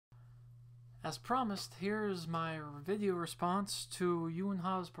As promised, here's my video response to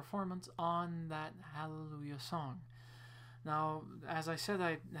YoonHa's performance on that Hallelujah song. Now, as I said,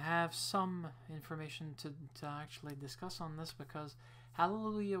 I have some information to actually discuss on this because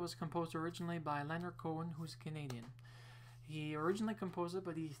Hallelujah was composed originally by Leonard Cohen, who's Canadian. He originally composed it,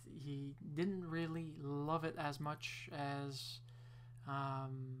 but he didn't really love it as much as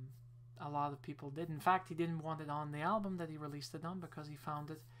a lot of people did. In fact, he didn't want it on the album that he released it on because he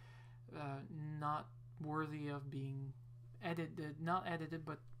found it not worthy of being edited, not edited,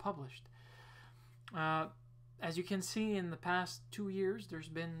 but published. As you can see, in the past 2 years, there's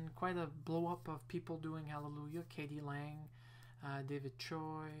been quite a blow-up of people doing Hallelujah. Katie Lang, David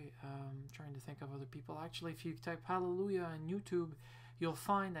Choi, trying to think of other people. Actually, if you type Hallelujah on YouTube, you'll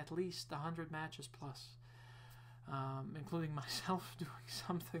find at least 100 matches plus, including myself doing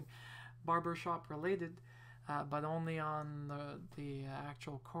something barbershop related, but only on the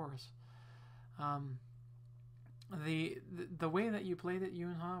actual chorus. The way that you played it,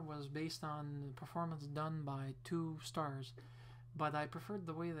 YoonHa, was based on the performance done by 2 stars, but I preferred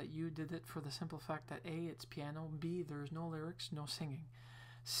the way that you did it for the simple fact that A, it's piano, B, there's no lyrics, no singing,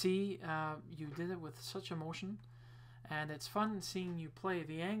 C, you did it with such emotion, and it's fun seeing you play.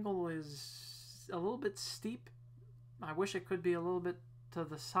 The angle is a little bit steep. I wish it could be a little bit to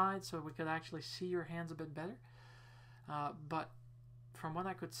the side so we could actually see your hands a bit better, but from what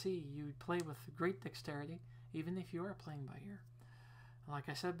I could see, you play with great dexterity, even if you are playing by ear. Like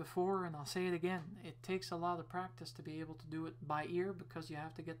I said before, and I'll say it again, it takes a lot of practice to be able to do it by ear because you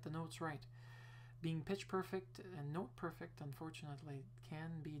have to get the notes right. Being pitch perfect and note perfect, unfortunately,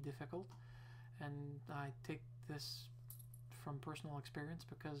 can be difficult, and I take this from personal experience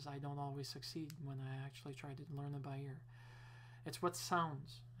because I don't always succeed when I actually try to learn it by ear. It's what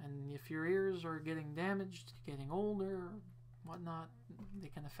sounds, and if your ears are getting damaged, getting older, whatnot, they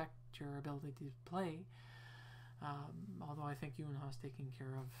can affect your ability to play. Although I think YoonHa is taking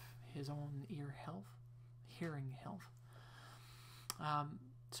care of his own hearing health.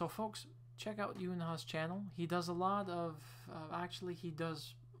 So folks, check out YoonHa's channel. He does a lot of, actually he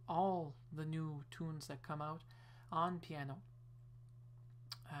does all the new tunes that come out on piano.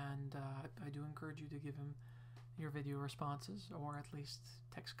 And I do encourage you to give him your video responses, or at least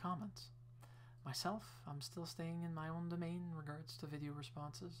text comments. Myself, I'm still staying in my own domain in regards to video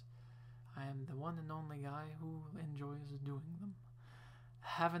responses. I am the one and only guy who enjoys doing them.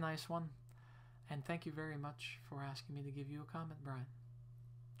 Have a nice one, and thank you very much for asking me to give you a comment, Brian.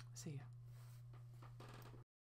 See ya.